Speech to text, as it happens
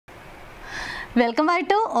Welcome back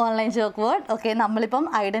to Online Joke World. Okay, നമ്മളിപ്പം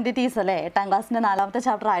identities അല്ലേ 8ാം ക്ലാസ്സിൻ്റെ 4ാമത്തെ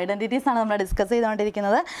ചാപ്റ്റർ ഐഡന്റിറ്റീസ് ആണ് നമ്മൾ ഡിസ്കസ്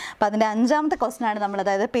ചെയ്തുകൊണ്ടിരിക്കുന്നത്. അപ്പോൾ അതിൻ്റെ 5ാമത്തെ ക്വസ്റ്റൻ ആണ് നമ്മൾ,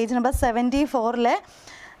 അതായത് പേജ് നമ്പർ 74-ലെ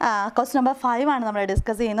ക്വസ്റ്റൻ നമ്പർ 5 ആണ് നമ്മൾ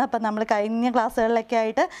ഡിസ്കസ് ചെയ്യുന്നത്. അപ്പം നമ്മൾ കഴിഞ്ഞ ക്ലാസ്സുകളിലൊക്കെ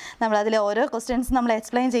ആയിട്ട് നമ്മളതിലെ ഓരോ ക്വസ്റ്റ്യൻസ് നമ്മൾ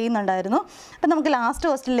എക്സ്പ്ലെയിൻ ചെയ്യുന്നുണ്ടായിരുന്നു. അപ്പം നമുക്ക് ലാസ്റ്റ്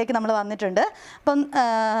ക്വസ്റ്റ്യനിലേക്ക് നമ്മൾ വന്നിട്ടുണ്ട്. അപ്പം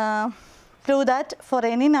prove that for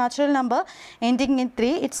any natural number ending in 3,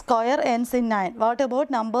 its square ends in 9. What about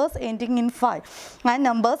numbers ending in 5 and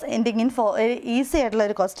numbers ending in 4? Easy ആയിട്ടുള്ള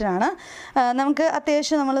ഒരു ക്വസ്റ്റ്യൻ ആണ്. നമുക്ക്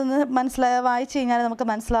അത്യാവശ്യം നമ്മളൊന്ന് വായിച്ചു കഴിഞ്ഞാൽ നമുക്ക്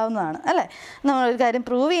മനസ്സിലാവുന്നതാണ് അല്ലേ. നമ്മളൊരു കാര്യം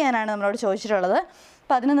പ്രൂവ് ചെയ്യാനാണ് നമ്മളോട് ചോദിച്ചിട്ടുള്ളത്.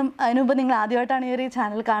 അപ്പോൾ അതിന് മുമ്പ് നിങ്ങൾ ആദ്യമായിട്ടാണ് ഈ ഒരു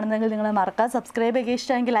ചാനൽ കാണുന്നതെങ്കിൽ നിങ്ങൾ മറക്കാതെ സബ്സ്ക്രൈബ് ചെയ്യുക,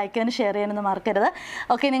 ഇഷ്ടമെങ്കിൽ ലൈക്ക് ചെയ്യാനും ഷെയർ ചെയ്യാനൊന്നും മറക്കരുത്.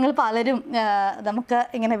 ഓക്കെ, നിങ്ങൾ പലരും നമുക്ക്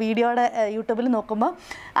ഇങ്ങനെ വീഡിയോയുടെ യൂട്യൂബിൽ നോക്കുമ്പോൾ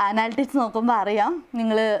അനാലിറ്റിക്സ് നോക്കുമ്പോൾ അറിയാം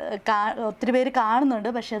നിങ്ങൾ ഒത്തിരി പേര് കാണുന്നുണ്ട്,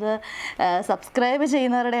 പക്ഷേ അത് സബ്സ്ക്രൈബ്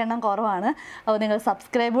ചെയ്യുന്നവരുടെ എണ്ണം കുറവാണ്. അപ്പോൾ നിങ്ങൾ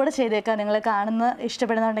സബ്സ്ക്രൈബ് കൂടെ ചെയ്തേക്കാം. നിങ്ങൾ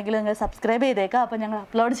ഇഷ്ടപ്പെടുന്നുണ്ടെങ്കിൽ നിങ്ങൾ സബ്സ്ക്രൈബ് ചെയ്തേക്കാം. അപ്പോൾ ഞങ്ങൾ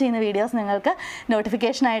അപ്ലോഡ് ചെയ്യുന്ന വീഡിയോസ് നിങ്ങൾക്ക്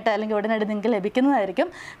നോട്ടിഫിക്കേഷനായിട്ട് അല്ലെങ്കിൽ ഉടനടി നിങ്ങൾക്ക് ലഭിക്കുന്നതായിരിക്കും.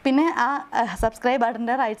 പിന്നെ ആ സബ്സ്ക്രൈബ്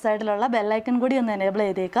ബട്ടൻ്റെ റൈറ്റ് സൈഡിലുള്ള ബെല്ലൈക്കൺ കൂടി ഒന്ന് എനേബിൾ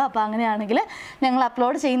ചെയ്തേക്കുക. അപ്പോൾ അങ്ങനെയാണെങ്കിൽ ഞങ്ങൾ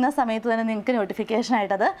അപ്ലോഡ് ചെയ്യുന്ന സമയത്ത് തന്നെ നിങ്ങൾക്ക്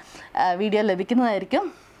നോട്ടിഫിക്കേഷനായിട്ടത് വീഡിയോ ലഭിക്കുന്നതായിരിക്കും.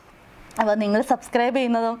 അപ്പോൾ നിങ്ങൾ സബ്സ്ക്രൈബ്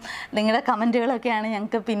ചെയ്യുന്നതും നിങ്ങളുടെ കമൻറ്റുകളൊക്കെയാണ്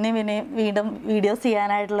ഞങ്ങൾക്ക് വീണ്ടും വീഡിയോസ്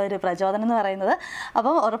ചെയ്യാനായിട്ടുള്ളൊരു പ്രചോദനം എന്ന് പറയുന്നത്.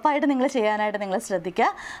 അപ്പോൾ ഉറപ്പായിട്ട് നിങ്ങൾ ചെയ്യാനായിട്ട് നിങ്ങൾ ശ്രദ്ധിക്കുക.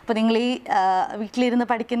 അപ്പോൾ നിങ്ങൾ ഈ വീട്ടിലിരുന്ന്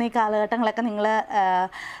പഠിക്കുന്ന ഈ കാലഘട്ടങ്ങളൊക്കെ നിങ്ങൾ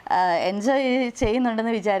എൻജോയ്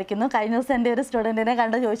ചെയ്യുന്നുണ്ടെന്ന് വിചാരിക്കുന്നു. കഴിഞ്ഞ ദിവസം എൻ്റെ ഒരു സ്റ്റുഡൻറ്റിനെ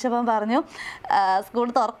കണ്ട് ചോദിച്ചപ്പം പറഞ്ഞു സ്കൂൾ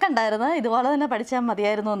തുറക്കണ്ടായിരുന്നു, ഇതുപോലെ തന്നെ പഠിച്ചാൽ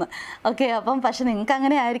മതിയായിരുന്നു എന്ന്. ഓക്കെ, അപ്പം പക്ഷേ നിങ്ങൾക്ക്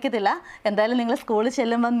അങ്ങനെ ആയിരിക്കത്തില്ല. എന്തായാലും നിങ്ങൾ സ്കൂളിൽ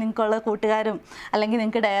ചെല്ലുമ്പം നിങ്ങൾക്കുള്ള കൂട്ടുകാരും അല്ലെങ്കിൽ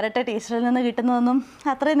നിങ്ങൾക്ക് ഡയറക്റ്റ് ടീച്ചറിൽ നിന്ന് കിട്ടുന്നതൊന്നും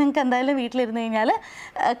അത്രയും നിങ്ങൾക്ക് എന്തായാലും വീട്ടിലിരുന്ന് കഴിഞ്ഞാൽ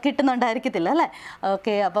കിട്ടുന്നുണ്ടായിരിക്കത്തില്ല അല്ലേ.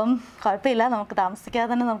 ഓക്കെ, അപ്പം കുഴപ്പമില്ല, നമുക്ക് താമസിക്കാതെ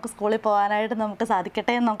തന്നെ നമുക്ക് സ്കൂളിൽ പോകാനായിട്ട് നമുക്ക്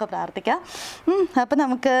സാധിക്കട്ടെ എന്ന് നമുക്ക് പ്രാർത്ഥിക്കാം. അപ്പം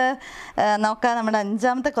നമുക്ക് നോക്കാം, നമ്മുടെ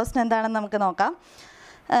 5ാമത്തെ ക്വസ്റ്റ്യൻ എന്താണെന്ന് നമുക്ക് നോക്കാം.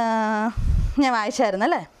 ഞാൻ വായിച്ചായിരുന്നു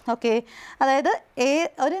അല്ലേ. ഓക്കെ, അതായത്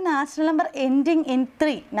ഒരു natural number ending in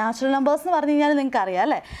 3. Natural numbers എന്ന് പറഞ്ഞു കഴിഞ്ഞാൽ നിങ്ങൾക്ക് അറിയാം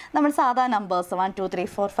അല്ലേ, നമ്മൾ സാധാ നമ്പേഴ്സ് 1 2 3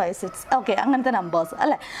 4 5 6 ഓക്കെ അങ്ങനത്തെ നമ്പേഴ്സ്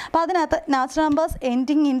അല്ലേ. അപ്പോൾ അതിനകത്ത് natural numbers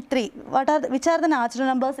ending in 3, which are the natural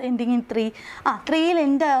numbers ending in 3? 3യിൽ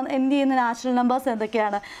end ചെയ്യുന്ന നാച്ചുറൽ നമ്പേഴ്സ്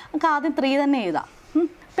എന്തൊക്കെയാണ്? നമുക്ക് ആദ്യം 3 തന്നെ എഴുതാം.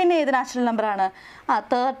 പിന്നെ ഏത് നാച്ചുറൽ നമ്പറാണ്?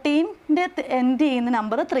 13ൻ്റെ എൻഡ് ചെയ്യുന്ന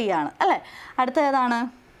നമ്പർ 3 ആണ് അല്ലേ. അടുത്ത ഏതാണ്?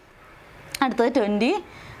 അടുത്തത്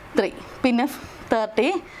 23, പിന്നെ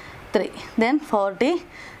 33, ദെൻ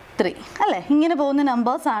 43 അല്ലേ. ഇങ്ങനെ പോകുന്ന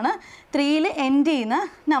നമ്പേഴ്സാണ് 3യിൽ എൻഡ് ചെയ്യുന്ന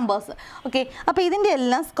നമ്പേഴ്സ്. ഓക്കെ, അപ്പോൾ ഇതിൻ്റെ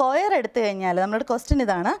എല്ലാം സ്ക്വയർ എടുത്തു കഴിഞ്ഞാൽ നമ്മുടെ ക്വസ്റ്റ്യൻ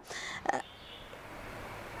ഇതാണ്,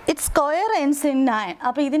 ഇറ്റ് സ്ക്വയർ എൻഡ്സ് ഇൻ 9.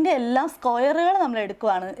 അപ്പോൾ ഇതിൻ്റെ എല്ലാ സ്ക്വയറുകൾ നമ്മൾ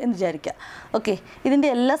എടുക്കുകയാണ് എന്ന് വിചാരിക്കുക. ഓക്കെ, ഇതിൻ്റെ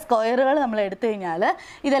എല്ലാ സ്ക്വയറുകൾ നമ്മൾ എടുത്തു കഴിഞ്ഞാൽ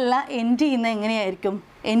ഇതെല്ലാം എൻഡ് ചെയ്യുന്നത് എങ്ങനെയായിരിക്കും?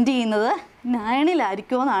 എൻഡ് ചെയ്യുന്നത്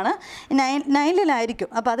 9-ലായിരിക്കുമെന്നാണ്. 9-ലായിരിക്കും.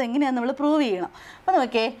 അപ്പോൾ അതെങ്ങനെയാണ് നമ്മൾ പ്രൂവ് ചെയ്യണം. അപ്പോൾ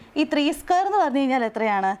നോക്കിയേ, ഈ 3 സ്ക്വയർ എന്ന് പറഞ്ഞു കഴിഞ്ഞാൽ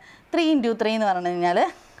എത്രയാണ്? 3 × 3 എന്ന് പറഞ്ഞു കഴിഞ്ഞാൽ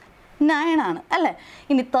 9 ആണ് അല്ലേ.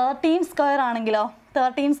 ഇനി 13 സ്ക്വയർ ആണെങ്കിലോ?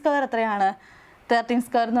 13 സ്ക്വയർ എത്രയാണ്? 13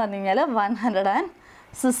 സ്ക്വയർ എന്ന് പറഞ്ഞു കഴിഞ്ഞാൽ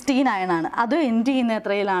 169 ആണ്. അതും എൻഡ് ചെയ്യുന്നത്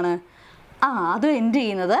എത്രയിലാണ്? അതും എൻഡ്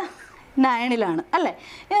ചെയ്യുന്നത് 9-ലാണ് അല്ലേ.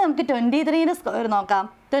 ഇനി നമുക്ക് 23ൻ്റെ സ്ക്വയർ നോക്കാം.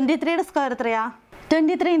 23യുടെ സ്ക്വയർ എത്രയാ?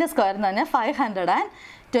 23ൻ്റെ സ്ക്വയർ എന്ന് പറഞ്ഞാൽ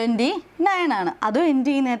 529 ആണ്. അതും എൻഡ്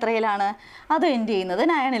ചെയ്യുന്നത് എത്രയിലാണ്? അതും എൻഡ് ചെയ്യുന്നത്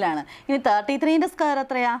 9-ലാണ്. ഇനി 33ൻ്റെ സ്ക്വയർ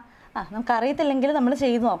എത്രയാ? നമുക്കറിയത്തില്ലെങ്കിൽ നമ്മൾ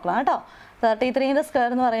ചെയ്ത് നോക്കണം കേട്ടോ. 33ൻ്റെ സ്ക്വയർ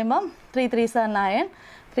എന്ന് പറയുമ്പം 3 3s are 9,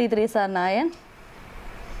 3 3s are 9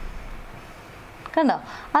 കണ്ടോ.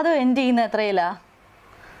 അതും എൻഡ് ചെയ്യുന്നത് എത്രയിലാണ്?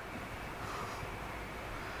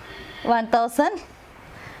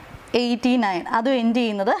 1089. അതും എൻഡ്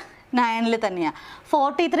ചെയ്യുന്നത് 9-ൽ തന്നെയാണ്.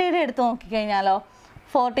 43യുടെ എടുത്ത് നോക്കിക്കഴിഞ്ഞാലോ?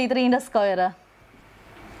 43ൻ്റെ സ്ക്വയർ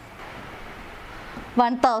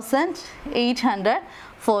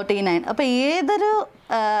 1849. അപ്പോൾ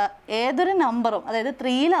ഏതൊരു നമ്പറും, അതായത്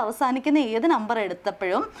 3യിൽ അവസാനിക്കുന്ന ഏത് നമ്പർ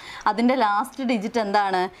എടുത്തപ്പോഴും അതിൻ്റെ ലാസ്റ്റ് ഡിജിറ്റ്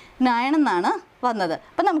എന്താണ്? 9 എന്നാണ് വന്നത്.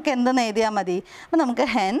 അപ്പോൾ നമുക്ക് എന്തെന്ന് എഴുതിയാൽ മതി? അപ്പോൾ നമുക്ക്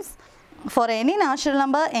hence for any natural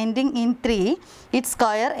number ending in 3, its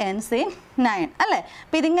square ends in 9 അല്ലേ.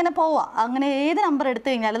 അപ്പോൾ ഇതിങ്ങനെ പോവാം. അങ്ങനെ ഏത് നമ്പർ എടുത്തു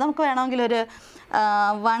കഴിഞ്ഞാലും നമുക്ക് വേണമെങ്കിൽ ഒരു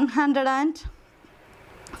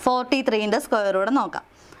 143ൻ്റെ സ്ക്വയറൂടെ നോക്കാം.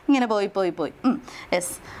 ഇങ്ങനെ പോയി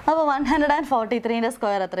യെസ്. അപ്പോൾ 143ൻ്റെ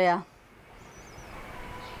സ്ക്വയർ എത്രയാ?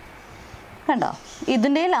 കണ്ടോ,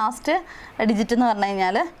 ഇതിൻ്റെ ലാസ്റ്റ് ഡിജിറ്റ് എന്ന് പറഞ്ഞു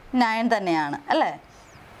കഴിഞ്ഞാൽ 9 തന്നെയാണ് അല്ലേ.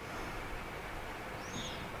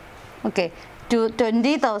 ഓക്കെ,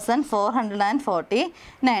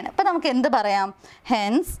 20,449. അപ്പോൾ നമുക്ക് എന്ത് പറയാം?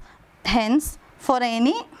 Hence for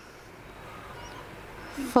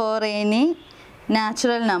any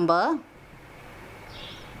natural number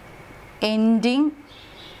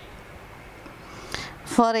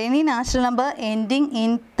ending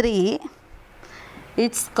in 3,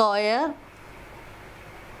 its square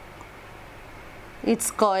its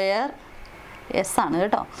square s ആണ്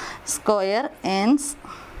കേട്ടോ. Square ends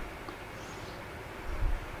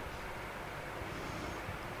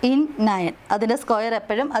in 9. അതിൻ്റെ സ്ക്വയർ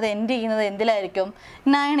എപ്പോഴും അത് എൻഡ് ചെയ്യുന്നത് എന്തിലായിരിക്കും?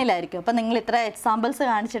 9-ലായിരിക്കും. അപ്പം നിങ്ങൾ ഇത്ര എക്സാമ്പിൾസ്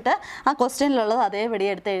കാണിച്ചിട്ട് ആ ക്വസ്റ്റ്യനിലുള്ളത് അതേപടി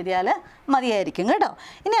എടുത്ത് എഴുതിയാൽ മതിയായിരിക്കും കേട്ടോ.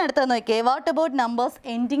 ഇനി അടുത്തത് നോക്കിയേ, what about numbers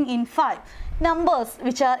ending in 5? Numbers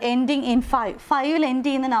which are ending in 5. 5-ൽ end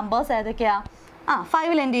ചെയ്യുന്ന നമ്പേഴ്സ് ഏതൊക്കെയാണ്?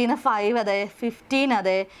 5-ൽ എൻഡ് ചെയ്യുന്ന 5 അതെ, 15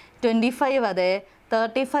 അതെ, 25 അതെ,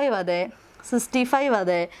 35 അതെ, 65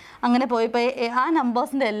 അതെ, അങ്ങനെ പോയിപ്പോൾ ആ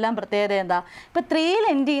നമ്പേഴ്സിൻ്റെ എല്ലാം പ്രത്യേകത എന്താ? ഇപ്പോൾ 3-ൽ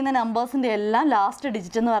എൻഡ് ചെയ്യുന്ന നമ്പേഴ്സിൻ്റെ എല്ലാം ലാസ്റ്റ്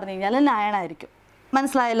ഡിജിറ്റ് എന്ന് പറഞ്ഞു കഴിഞ്ഞാൽ 9 ആയിരിക്കും.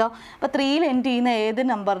 മനസ്സിലായല്ലോ? അപ്പോൾ 3-ൽ എൻഡ് ചെയ്യുന്ന ഏത്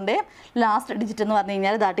നമ്പറിൻ്റെയും ലാസ്റ്റ് ഡിജിറ്റ് എന്ന് പറഞ്ഞു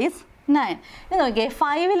കഴിഞ്ഞാൽ ദാറ്റ് ഈസ് 9. ഇത് നോക്കിയേ,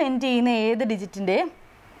 5-ൽ എൻഡ് ചെയ്യുന്ന ഏത് ഡിജിറ്റിൻ്റെയും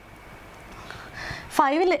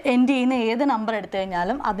 5-ൽ എൻഡ് ചെയ്യുന്ന ഏത് നമ്പർ എടുത്തു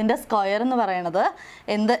കഴിഞ്ഞാലും അതിൻ്റെ സ്ക്വയർ എന്ന് പറയുന്നത്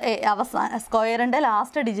സ്ക്വയറിൻ്റെ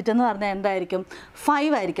ലാസ്റ്റ് ഡിജിറ്റ് എന്ന് പറഞ്ഞാൽ എന്തായിരിക്കും?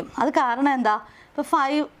 5 ആയിരിക്കും. അത് കാരണം എന്താ? ഇപ്പോൾ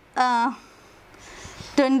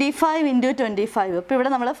 25 × 25. ഇപ്പോൾ ഇവിടെ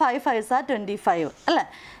നമ്മൾ 5 5s are 25 അല്ലേ?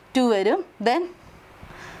 2 വരും. Then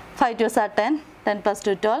 5 2s are 10, 10 +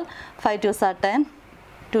 2 12, 5 2s are 10,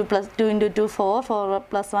 2 × 2 4, 4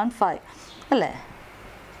 + 1 5 അല്ലേ?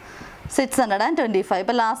 625.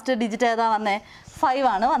 ഇപ്പോൾ ലാസ്റ്റ് ഡിജിറ്റ് ഏതാ വന്നേ? 5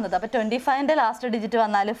 ആണ് വന്നത്. അപ്പോൾ 25-ൻ്റെ ലാസ്റ്റ് ഡിജിറ്റ്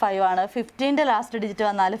വന്നാൽ 5 ആണ്, 15-ൻ്റെ ലാസ്റ്റ് ഡിജിറ്റ്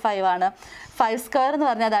വന്നാൽ 5 ആണ്. 5² എന്ന്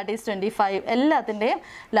പറഞ്ഞാൽ ദാറ്റ് ഈസ് 25. എല്ലാത്തിൻ്റെയും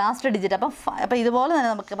ലാസ്റ്റ് ഡിജിറ്റ്. അപ്പോൾ ഇതുപോലെ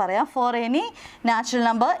തന്നെ നമുക്ക് പറയാം, for any natural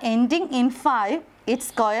number ending in 5 it's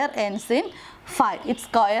square ends in 5. It's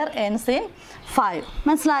square ends in 5.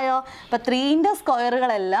 മനസ്സിലായോ? അപ്പോൾ 3-ൻ്റെ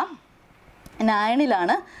സ്ക്വയറുകളെല്ലാം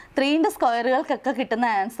 9-ലാണ്. 3-ൻ്റെ സ്ക്വയറുകൾക്കൊക്കെ കിട്ടുന്ന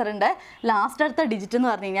ആൻസറിൻ്റെ ലാസ്റ്റ് അടുത്ത ഡിജിറ്റ് എന്ന്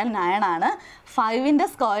പറഞ്ഞു കഴിഞ്ഞാൽ 9 ആണ്. 5-ൻ്റെ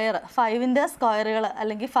സ്ക്വയറുകൾ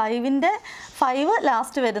അല്ലെങ്കിൽ 5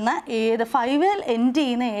 ലാസ്റ്റ് വരുന്ന 5-ൽ എൻഡ്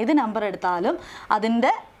ചെയ്യുന്ന ഏത് നമ്പർ എടുത്താലും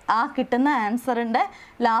അതിൻ്റെ ആ കിട്ടുന്ന ആൻസറിൻ്റെ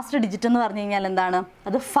ലാസ്റ്റ് ഡിജിറ്റ് എന്ന് പറഞ്ഞു കഴിഞ്ഞാൽ എന്താണ്?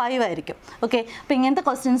 അത് 5 ആയിരിക്കും. ഓക്കെ, അപ്പോൾ ഇങ്ങനത്തെ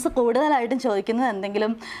ക്വസ്റ്റ്യൻസ് കൂടുതലായിട്ടും ചോദിക്കുന്നത്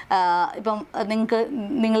എന്തെങ്കിലും ഇപ്പം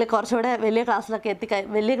നിങ്ങൾ കുറച്ചുകൂടെ വലിയ ക്ലാസ്സിലൊക്കെ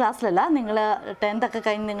വലിയ ക്ലാസ്സിലല്ല, നിങ്ങൾ 10th ഒക്കെ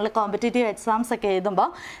കഴിഞ്ഞ് നിങ്ങൾ കോമ്പറ്റേറ്റീവ് എക്സാംസ് ഒക്കെ എഴുതുമ്പോൾ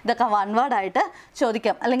ഇതൊക്കെ 1 വേർഡ് ആയിട്ട്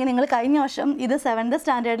ചോദിക്കാം. അല്ലെങ്കിൽ നിങ്ങൾ കഴിഞ്ഞ വർഷം ഇത് 7th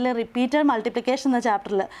സ്റ്റാൻഡേർഡിൽ റിപ്പീറ്റഡ് മൾട്ടിപ്ലിക്കേഷൻ എന്ന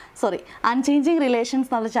ചാപ്റ്ററിൽ അൺചേഞ്ചിങ് റിലേഷൻസ്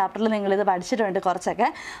എന്നുള്ള ചാപ്റ്ററിൽ നിങ്ങളിത് പഠിച്ചിട്ടുണ്ട് കുറച്ചൊക്കെ.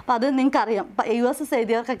 അപ്പോൾ അത് നിങ്ങൾക്കറിയാം, USS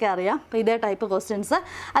എഴുതിയവർക്കൊക്കെ അറിയാം. അപ്പോൾ ഇതേ ടൈപ്പ് ക്വസ്റ്റ്യൻസ്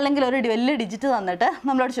അല്ലെങ്കിൽ ഒരു വലിയ ഡിജിറ്റ് തന്നിട്ട്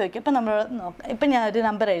നമ്മളോട് ചോദിക്കും. ഇപ്പം നമ്മൾ ഇപ്പം ഞാനൊരു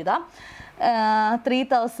നമ്പർ എഴുതാം,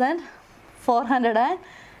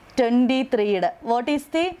 3423 what is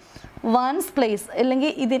the once place,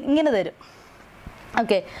 അല്ലെങ്കിൽ ഇത് ഇങ്ങനെ തരും.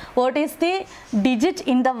 Okay, what is the digit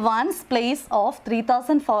in the ones place of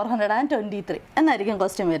 3423 എന്നായിരിക്കും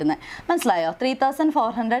ക്വസ്റ്റ്യൻ വരുന്നത്. മനസ്സിലായോ?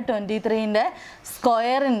 3423-ൻ്റെ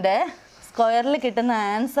സ്ക്വയറിൽ കിട്ടുന്ന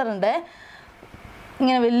ആൻസറിൻ്റെ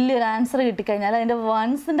ഇങ്ങനെ വലിയൊരു ആൻസർ കിട്ടിക്കഴിഞ്ഞാൽ അതിൻ്റെ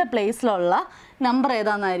വൺസിൻ്റെ പ്ലേസിലുള്ള നമ്പർ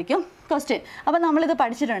ഏതാണെന്നായിരിക്കും ക്വസ്റ്റ്യൻ. അപ്പോൾ നമ്മളിത്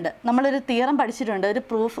പഠിച്ചിട്ടുണ്ട്, നമ്മളൊരു തിയറം പഠിച്ചിട്ടുണ്ട്, ഒരു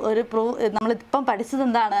പ്രൂഫ് നമ്മളിപ്പം പഠിച്ചത്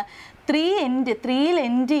എന്താണ്? 3-ൽ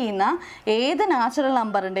എൻഡ് ചെയ്യുന്ന ഏത് നാച്ചുറൽ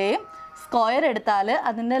നമ്പറിൻ്റെയും സ്ക്വയർ എടുത്താൽ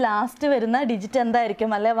അതിൻ്റെ ലാസ്റ്റ് വരുന്ന ഡിജിറ്റ് എന്തായിരിക്കും,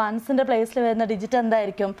 അല്ലെ വൺസിൻ്റെ പ്ലേസിൽ വരുന്ന ഡിജിറ്റ്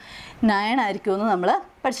എന്തായിരിക്കും? 9 ആയിരിക്കും എന്ന് നമ്മൾ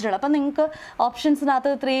പഠിച്ചിട്ടുള്ളത്. അപ്പം നിങ്ങൾക്ക് ഓപ്ഷൻസിനകത്ത്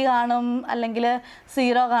 3 കാണും, അല്ലെങ്കിൽ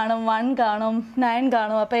 0 കാണും, 1 കാണും, 9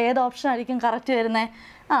 കാണും. അപ്പോൾ ഏത് ഓപ്ഷൻ ആയിരിക്കും കറക്റ്റ് വരുന്നത്?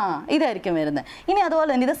 ഇതായിരിക്കും വരുന്നത്. ഇനി അതുപോലെ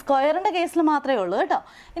തന്നെ ഇത് സ്ക്വയറിൻ്റെ കേസിൽ മാത്രമേ ഉള്ളൂ കേട്ടോ.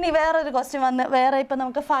 ഇനി വേറൊരു ക്വസ്റ്റ്യൻ വന്ന് ഇപ്പം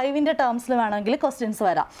നമുക്ക് 5-ൻ്റെ ടേംസിൽ വേണമെങ്കിൽ ക്വസ്റ്റ്യൻസ്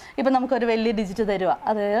വരാം. ഇപ്പം നമുക്കൊരു വലിയ ഡിജിറ്റ് തരുക,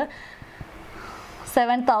 അതായത്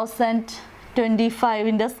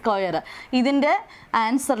 7025-ൻ്റെ സ്ക്വയർ. ഇതിൻ്റെ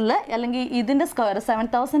ആൻസറിൽ അല്ലെങ്കിൽ ഇതിൻ്റെ സ്ക്വയർ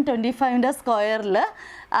 7025-ൻ്റെ സ്ക്വയറിൽ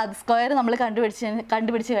സ്ക്വയർ നമ്മൾ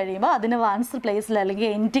കണ്ടുപിടിച്ച് കഴിയുമ്പോൾ അതിന് വൺസ് പ്ലേസിൽ അല്ലെങ്കിൽ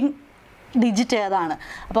എൻഡിങ് ഡിജിറ്റ് ഏതാണ്?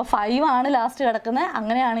 അപ്പോൾ 5 ആണ് ലാസ്റ്റ് കിടക്കുന്നത്.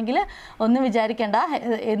 അങ്ങനെയാണെങ്കിൽ ഒന്നും വിചാരിക്കേണ്ട,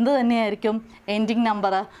 എന്ത് തന്നെയായിരിക്കും എൻഡിങ്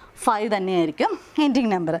നമ്പർ? 5 തന്നെയായിരിക്കും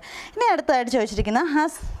എൻഡിങ് നമ്പർ. ഇനി അടുത്തതായിട്ട് ചോദിച്ചിരിക്കുന്ന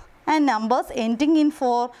has and numbers ending in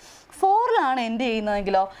 4-ലാണ് end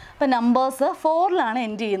ചെയ്യുന്നതെങ്കിലോ? അപ്പോൾ നമ്പേഴ്സ് 4-ലാണ്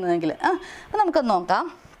എൻഡ് ചെയ്യുന്നതെങ്കിൽ അപ്പോൾ നമുക്കൊന്ന് നോക്കാം.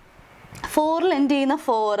 4-ൽ എൻഡ് ചെയ്യുന്ന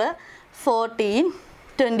 4, 14,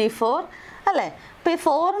 24 അല്ലേ? അപ്പോൾ ഈ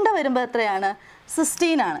 4-ൻ്റെ വരുമ്പോൾ എത്രയാണ്?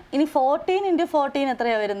 16 ആണ്. ഇനി 14 × 14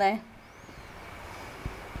 എത്രയാണ് വരുന്നത്?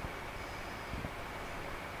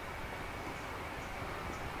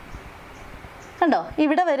 കണ്ടോ,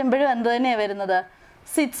 ഇവിടെ വരുമ്പോഴും എന്ത് തന്നെയാണ് വരുന്നത്?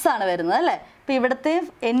 6 ആണ് വരുന്നത് അല്ലേ? അപ്പോൾ ഇവിടുത്തെ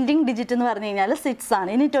എൻഡിങ് ഡിജിറ്റ് എന്ന് പറഞ്ഞു കഴിഞ്ഞാൽ 6 ആണ്.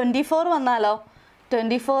 ഇനി 24 വന്നാലോ?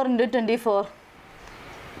 24 × 24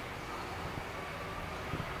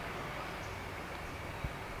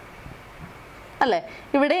 അല്ലേ?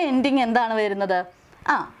 ഇവിടെ എൻഡിങ് എന്താണ് വരുന്നത്?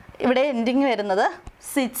 ഇവിടെ എൻഡിങ് വരുന്നത്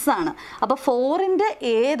 6 ആണ്. അപ്പോൾ 4-ൻ്റെ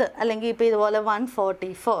ഏത്, അല്ലെങ്കിൽ ഇപ്പോൾ ഇതുപോലെ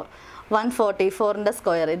 144-ൻ്റെ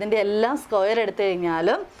സ്ക്വയർ, ഇതിൻ്റെ എല്ലാം സ്ക്വയർ എടുത്തു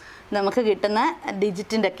കഴിഞ്ഞാലും നമുക്ക്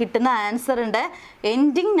കിട്ടുന്ന ആൻസറിൻ്റെ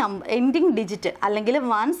എൻഡിങ് ഡിജിറ്റ് അല്ലെങ്കിൽ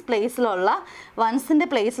വൺസിൻ്റെ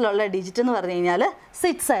പ്ലേസിലുള്ള ഡിജിറ്റ് എന്ന് പറഞ്ഞു കഴിഞ്ഞാൽ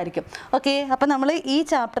 6 ആയിരിക്കും. ഓക്കെ, അപ്പോൾ നമ്മൾ ഈ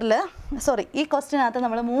ക്വസ്റ്റ്യനകത്ത്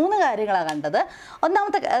നമ്മൾ 3 കാര്യങ്ങളാണ് കണ്ടത്.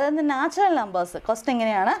 ഒന്നാമത്തെ അതായത് നാച്ചുറൽ നമ്പേഴ്സ്. ക്വസ്റ്റ്യൻ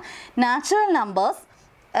എങ്ങനെയാണ്? നാച്ചുറൽ നമ്പേഴ്സ്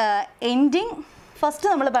എൻഡിങ് ഫസ്റ്റ്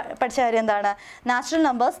നമ്മൾ പഠിച്ച കാര്യം എന്താണ്? Natural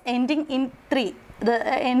numbers ending in 3. ഇത്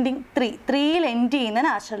എൻഡിങ് 3യിൽ എൻഡ് ചെയ്യുന്ന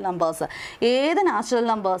നാച്ചുറൽ നമ്പേഴ്സ്. ഏത് നാച്ചുറൽ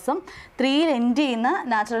നമ്പേഴ്സും 3യിൽ എൻഡ് ചെയ്യുന്ന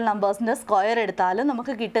നാച്ചുറൽ നമ്പേഴ്സിൻ്റെ സ്ക്വയർ എടുത്താലും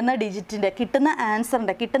നമുക്ക് കിട്ടുന്ന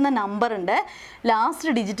നമ്പറിൻ്റെ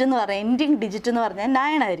ലാസ്റ്റ് ഡിജിറ്റ് എന്ന് പറഞ്ഞാൽ എൻഡിങ് ഡിജിറ്റ് എന്ന് പറഞ്ഞാൽ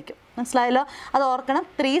 9 ആയിരിക്കും. മനസ്സിലായല്ലോ? അത് ഓർക്കണം.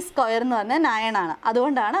 3 സ്ക്വയർ എന്ന് പറഞ്ഞാൽ 9 ആണ്.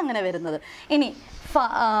 അതുകൊണ്ടാണ് അങ്ങനെ വരുന്നത്. ഇനി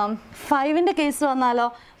 5ൻ്റെ കേസ് വന്നാലോ?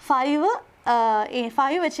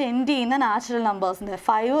 5 വെച്ച് എൻഡ് ചെയ്യുന്ന നാച്ചുറൽ നമ്പേഴ്സിൻ്റെ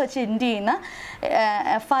 5 വെച്ച് എൻഡ് ചെയ്യുന്ന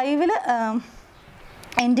 5ൽ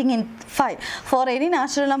ending in 5 for any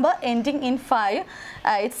natural number ending in 5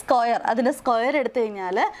 it's square. അതിൻ്റെ സ്ക്വയർ എടുത്തു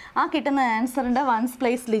കഴിഞ്ഞാൽ ആ കിട്ടുന്ന ആൻസറിൻ്റെ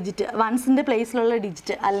വൺസിൻ്റെ പ്ലേസിലുള്ള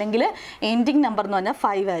ഡിജിറ്റ് അല്ലെങ്കിൽ എൻഡിങ് നമ്പർ എന്ന് പറഞ്ഞാൽ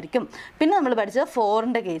 5 ആയിരിക്കും. പിന്നെ നമ്മൾ പഠിച്ചത്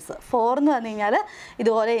 4ൻ്റെ കേസ്. 4 എന്ന് പറഞ്ഞു കഴിഞ്ഞാൽ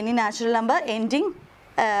ഇതുപോലെ എനി നാച്ചുറൽ നമ്പർ എൻഡിങ്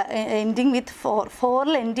വിത്ത്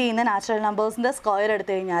 4ൽ എൻഡ് ചെയ്യുന്ന നാച്ചുറൽ നമ്പേഴ്സിൻ്റെ സ്ക്വയർ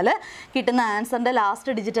എടുത്തു കഴിഞ്ഞാൽ കിട്ടുന്ന ആൻസറിൻ്റെ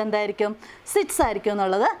ലാസ്റ്റ് ഡിജിറ്റ് എന്തായിരിക്കും? 6 ആയിരിക്കും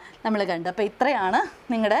എന്നുള്ളത് നമ്മൾ കണ്ടു. അപ്പോൾ ഇത്രയാണ്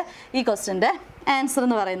നിങ്ങളുടെ ഈ ക്വസ്റ്റ്യൻ്റെ ആൻസർ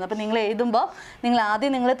എന്ന് പറയുന്നത്. അപ്പോൾ നിങ്ങൾ എഴുതുമ്പോൾ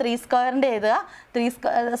ആദ്യം 3 സ്ക്വയറിൻ്റെ എഴുതുക,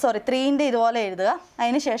 3ൻ്റെ ഇതുപോലെ എഴുതുക.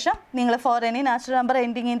 അതിനുശേഷം നിങ്ങൾ for any natural number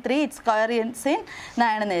ending in 3 it square ins in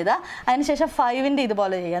 9 എന്ന് എഴുതുക. അതിനുശേഷം 5ൻ്റെ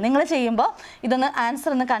ഇതുപോലെ ചെയ്യുക. നിങ്ങൾ ചെയ്യുമ്പോൾ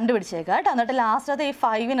ആൻസർ ഒന്ന് കണ്ടുപിടിച്ചേക്കുക കേട്ടോ. എന്നിട്ട് ലാസ്റ്റത്തെ ഈ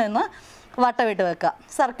 5-നൊന്ന് വട്ടമിട്ട് വെക്കുക,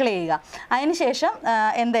 സർക്കിൾ ചെയ്യുക. അതിനുശേഷം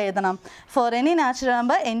എന്ത് എഴുതണം? For any natural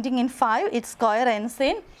number ending in 5 it square എൻസ്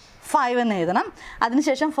in 5 എന്ന് എഴുതണം.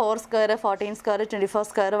 അതിനുശേഷം 4 സ്ക്വയർ, 14 സ്ക്വയർ, 24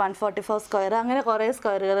 സ്ക്വയർ, 144 സ്ക്വയർ, അങ്ങനെ കുറേ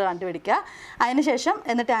സ്ക്വയറുകൾ കണ്ടുപിടിക്കുക. അതിനുശേഷം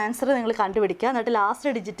എന്നിട്ട് ആൻസർ നിങ്ങൾ കണ്ടുപിടിക്കുക. എന്നിട്ട്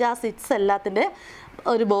ലാസ്റ്റ് ഡിജിറ്റ് ആ 6 എല്ലാത്തിൻ്റെ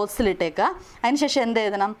ഒരു ബോക്സിലിട്ടേക്കുക. അതിനുശേഷം എന്ത്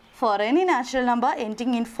എഴുതണം? For any natural number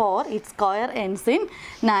ending in 4 it square എൻസ് in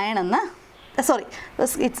 9 എന്ന്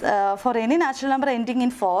for any natural number ending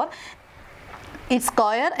in 4 it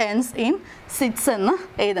square എൻസ് in 6 എന്ന്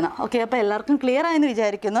എഴുതണം. ഓക്കെ, അപ്പോൾ എല്ലാവർക്കും ക്ലിയർ ആയെന്ന്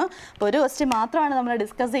വിചാരിക്കുന്നു. അപ്പോൾ ഒരു ക്വസ്റ്റ്യൻ മാത്രമാണ് നമ്മൾ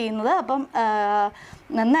ഡിസ്കസ് ചെയ്യുന്നത്. അപ്പം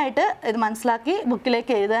നന്നായിട്ട് ഇത് മനസ്സിലാക്കി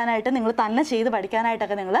ബുക്കിലേക്ക് എഴുതാനായിട്ട് നിങ്ങൾ തന്നെ ചെയ്ത്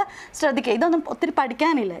പഠിക്കാനായിട്ടൊക്കെ നിങ്ങൾ ശ്രദ്ധിക്കുക. ഇതൊന്നും ഒത്തിരി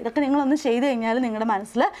പഠിക്കാനില്ല. ഇതൊക്കെ നിങ്ങളൊന്ന് ചെയ്ത് കഴിഞ്ഞാൽ നിങ്ങളുടെ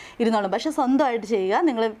മനസ്സിൽ ഇരുന്നോളും. പക്ഷേ സ്വന്തമായിട്ട് ചെയ്യുക.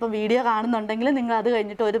 നിങ്ങളിപ്പോൾ വീഡിയോ കാണുന്നുണ്ടെങ്കിൽ നിങ്ങൾ അത്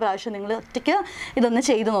കഴിഞ്ഞിട്ട് ഒരു പ്രാവശ്യം നിങ്ങൾ ഒറ്റയ്ക്ക് ഇതൊന്ന്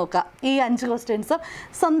ചെയ്ത് നോക്കുക. ഈ 5 ക്വസ്റ്റ്യൻസും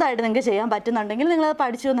സ്വന്തമായിട്ട് നിങ്ങൾക്ക് ചെയ്യാൻ പറ്റുന്നുണ്ടെങ്കിൽ നിങ്ങളത്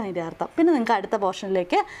പഠിച്ചു എന്ന് അതിൻ്റെ അർത്ഥം. പിന്നെ നിങ്ങൾക്ക് അടുത്ത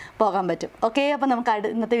പോർഷനിലേക്ക് പോകാൻ പറ്റും. ഓക്കെ, അപ്പോൾ നമുക്ക്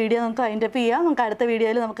ഇന്നത്തെ വീഡിയോ നമുക്ക് അതിൻ്റെ ചെയ്യാം. നമുക്ക് അടുത്ത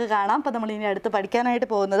വീഡിയോയിൽ നമുക്ക് കാണാം. അപ്പോൾ നമ്മൾ ഇനി അടുത്ത് പഠിക്കാനായിട്ട്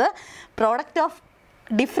പോകുന്നത് പ്രോഡക്റ്റ് ഓഫ്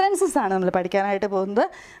ഡിഫറൻസസ് ആണ് നമ്മൾ പഠിക്കാനായിട്ട് പോകുന്നത്.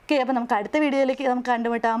 ഓക്കെ, അപ്പോൾ നമുക്ക് അടുത്ത വീഡിയോയിലേക്ക് നമുക്ക്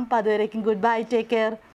കണ്ടുമുട്ടാം. അപ്പോൾ അതുവരേക്കും ഗുഡ് ബൈ, ടേക്ക് കെയർ.